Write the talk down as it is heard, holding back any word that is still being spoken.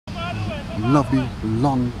lovely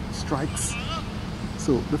long strikes.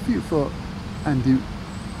 So the field for Andy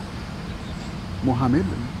Mohammed,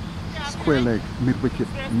 square leg, mid wicket,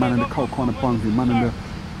 man in the cow corner boundary, man in the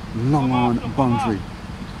long on boundary,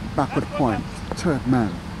 backward point, third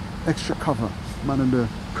man, extra cover, man in the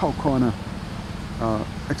cow corner,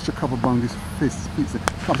 extra cover boundaries, face, feet,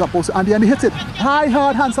 comes up also, Andy hits it, high,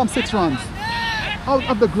 hard, handsome 6 runs, out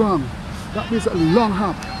of the ground. That was a long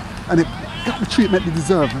hop, and it got the treatment it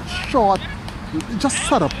deserved. Short, just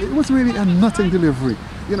set up. It was really a nothing delivery.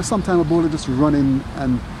 You know, sometimes a bowler just running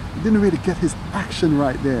and didn't really get his action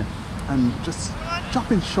right there, and just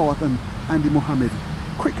dropping short. And Andy Mohammed,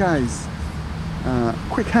 quick eyes,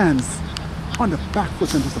 quick hands on the back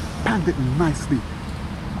foot, and just banged it nicely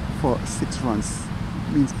for 6 runs.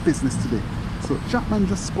 Means business today. So Jackman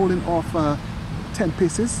just bowling off 10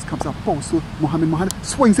 paces, comes up also, Mohammed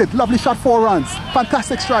swings it, lovely shot, 4 runs,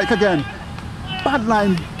 fantastic strike again. Bad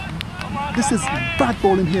line, this is bad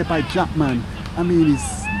bowling here by Jackman. I mean,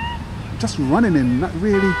 he's just running in, not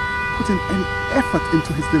really putting any effort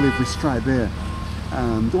into his delivery stride there.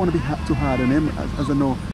 Don't want to be too hard on him, as I know